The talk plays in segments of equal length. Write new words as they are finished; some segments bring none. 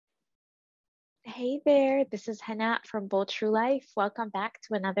Hey there, this is Hannah from Bold True Life. Welcome back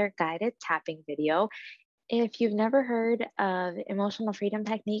to another guided tapping video. If you've never heard of emotional freedom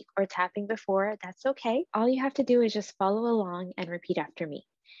technique or tapping before, that's okay. All you have to do is just follow along and repeat after me.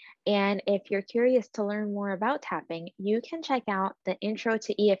 And if you're curious to learn more about tapping, you can check out the Intro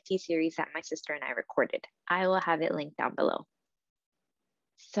to EFT series that my sister and I recorded. I will have it linked down below.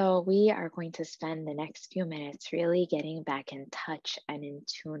 So, we are going to spend the next few minutes really getting back in touch and in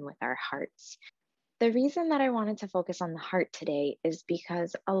tune with our hearts. The reason that I wanted to focus on the heart today is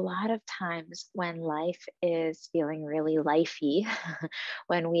because a lot of times when life is feeling really lifey,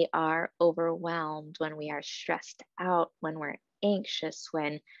 when we are overwhelmed, when we are stressed out, when we're anxious,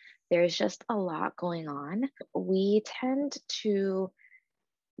 when there's just a lot going on, we tend to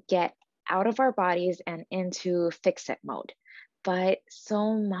get out of our bodies and into fix it mode. But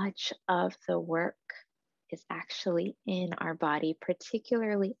so much of the work is actually in our body,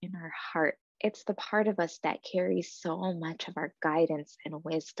 particularly in our heart. It's the part of us that carries so much of our guidance and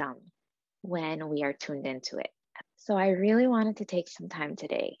wisdom when we are tuned into it. So, I really wanted to take some time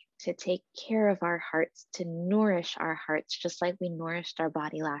today to take care of our hearts, to nourish our hearts, just like we nourished our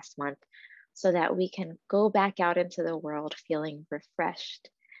body last month, so that we can go back out into the world feeling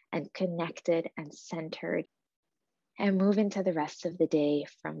refreshed and connected and centered and move into the rest of the day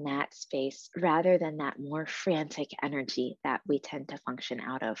from that space rather than that more frantic energy that we tend to function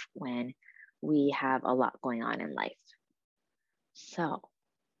out of when we have a lot going on in life. So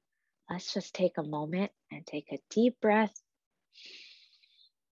let's just take a moment and take a deep breath.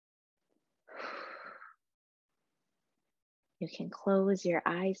 You can close your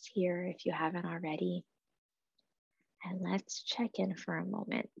eyes here if you haven't already. And let's check in for a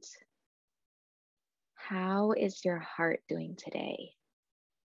moment. How is your heart doing today?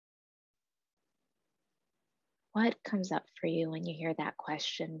 What comes up for you when you hear that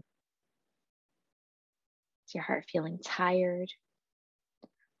question? Is your heart feeling tired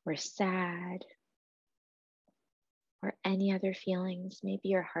or sad or any other feelings? Maybe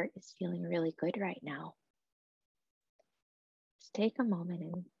your heart is feeling really good right now. Just take a moment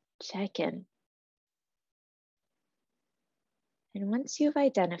and check in. And once you've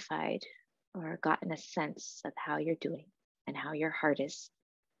identified or gotten a sense of how you're doing and how your heart is,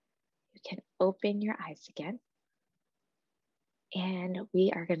 you can open your eyes again. And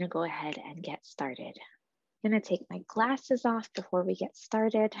we are going to go ahead and get started. I'm going to take my glasses off before we get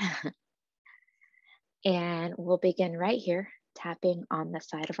started. And we'll begin right here, tapping on the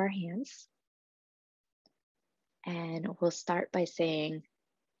side of our hands. And we'll start by saying,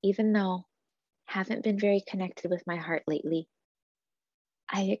 even though I haven't been very connected with my heart lately,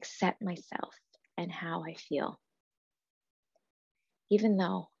 I accept myself and how I feel. Even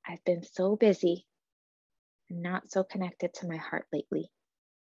though I've been so busy and not so connected to my heart lately,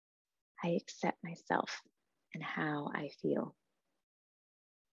 I accept myself and how I feel.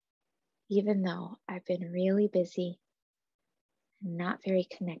 Even though I've been really busy and not very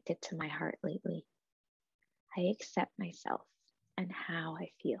connected to my heart lately, I accept myself and how I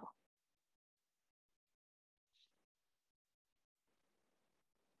feel.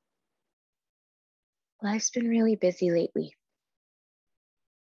 Life's been really busy lately.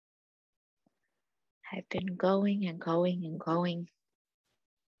 I've been going and going and going,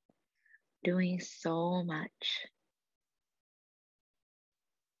 doing so much,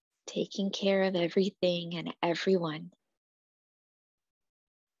 taking care of everything and everyone.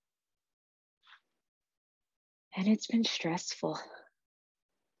 And it's been stressful.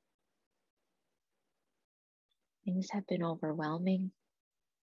 Things have been overwhelming.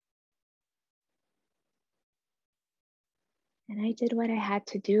 And I did what I had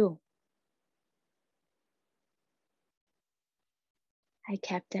to do. I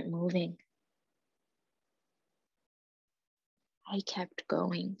kept it moving. I kept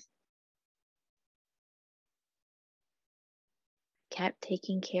going. Kept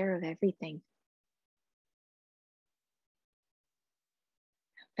taking care of everything.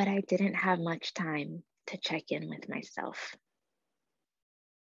 But I didn't have much time to check in with myself.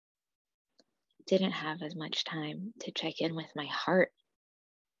 Didn't have as much time to check in with my heart.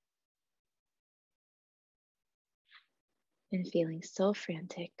 Been feeling so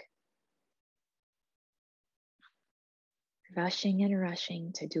frantic. Rushing and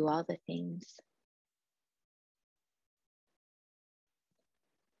rushing to do all the things.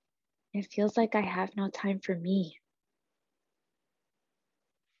 It feels like I have no time for me.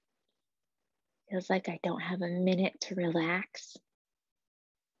 Feels like I don't have a minute to relax,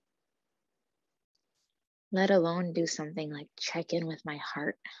 let alone do something like check in with my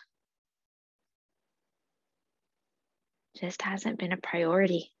heart. Just hasn't been a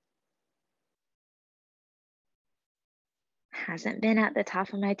priority. hasn't been at the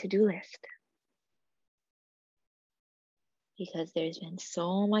top of my to-do list because there's been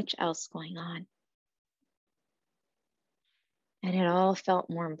so much else going on, and it all felt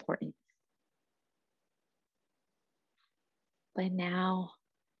more important. But now,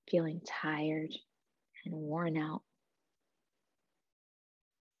 feeling tired and worn out,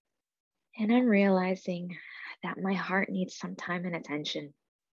 and I'm realizing that my heart needs some time and attention.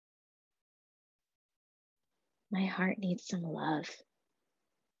 My heart needs some love.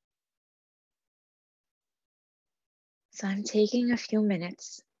 So I'm taking a few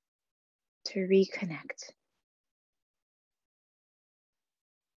minutes to reconnect,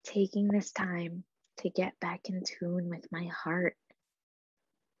 taking this time to get back in tune with my heart,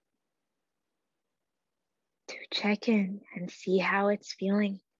 to check in and see how it's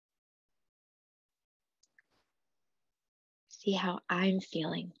feeling, see how I'm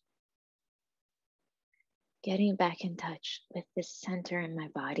feeling, getting back in touch with this center in my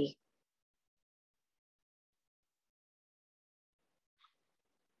body.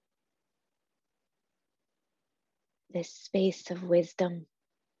 This space of wisdom,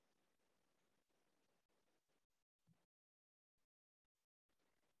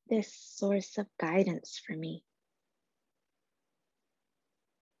 this source of guidance for me.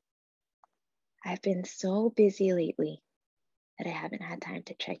 I've been so busy lately that I haven't had time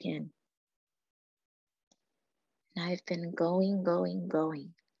to check in. And I've been going.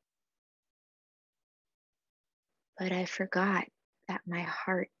 But I forgot that my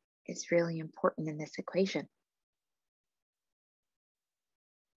heart is really important in this equation.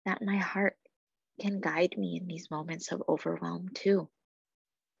 That my heart can guide me in these moments of overwhelm too.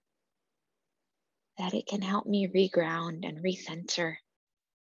 That it can help me reground and recenter.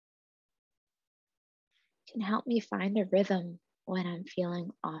 It can help me find a rhythm when I'm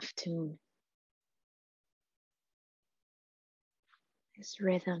feeling off tune. This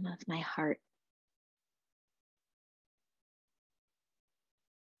rhythm of my heart.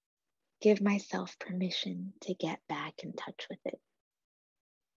 Give myself permission to get back in touch with it.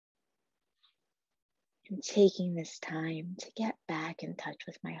 I'm taking this time to get back in touch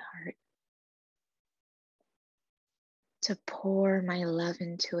with my heart, to pour my love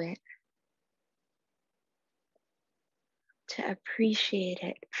into it, to appreciate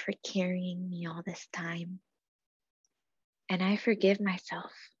it for carrying me all this time. And I forgive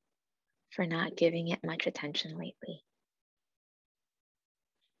myself for not giving it much attention lately.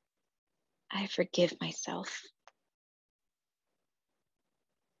 I forgive myself.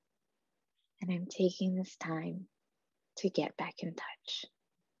 And I'm taking this time to get back in touch,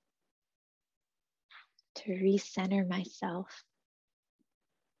 to recenter myself,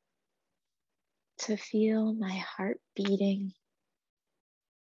 to feel my heart beating,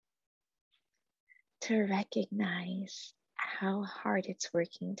 to recognize how hard it's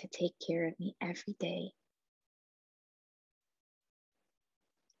working to take care of me every day,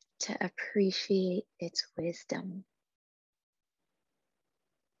 to appreciate its wisdom.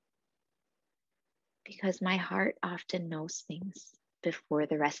 Because my heart often knows things before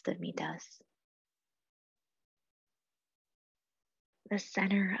the rest of me does. The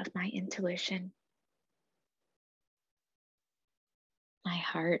center of my intuition, my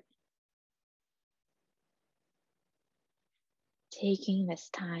heart, taking this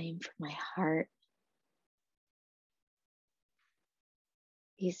time for my heart,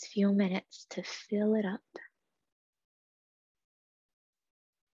 these few minutes to fill it up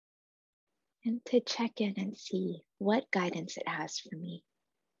and to check in and see what guidance it has for me.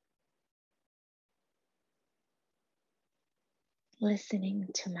 Listening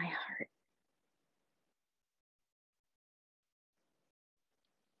to my heart.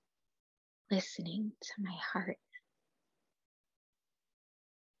 Listening to my heart.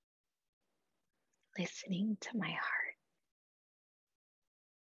 Listening to my heart.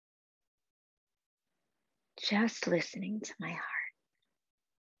 Just listening to my heart.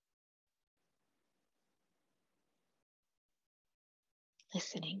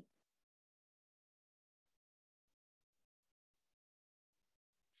 Listening.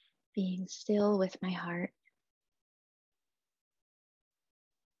 Being still with my heart.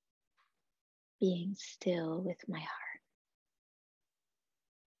 Being still with my heart.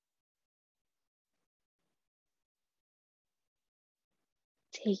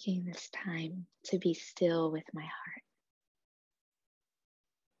 Taking this time to be still with my heart.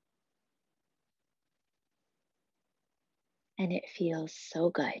 And it feels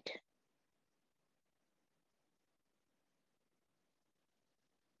so good.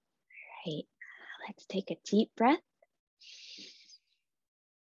 Right, let's take a deep breath.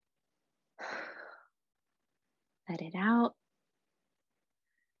 Let it out.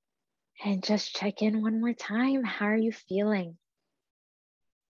 And just check in one more time. How are you feeling?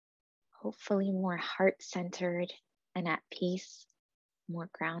 Hopefully, more heart centered and at peace, more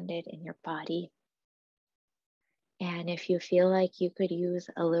grounded in your body. And if you feel like you could use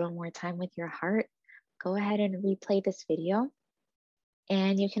a little more time with your heart, go ahead and replay this video.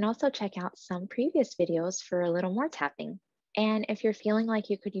 And you can also check out some previous videos for a little more tapping. And if you're feeling like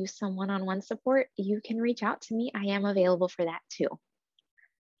you could use some one on one support, you can reach out to me. I am available for that too.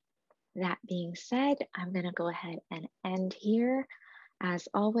 That being said, I'm going to go ahead and end here. As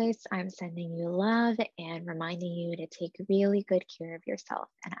always, I'm sending you love and reminding you to take really good care of yourself.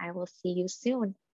 And I will see you soon.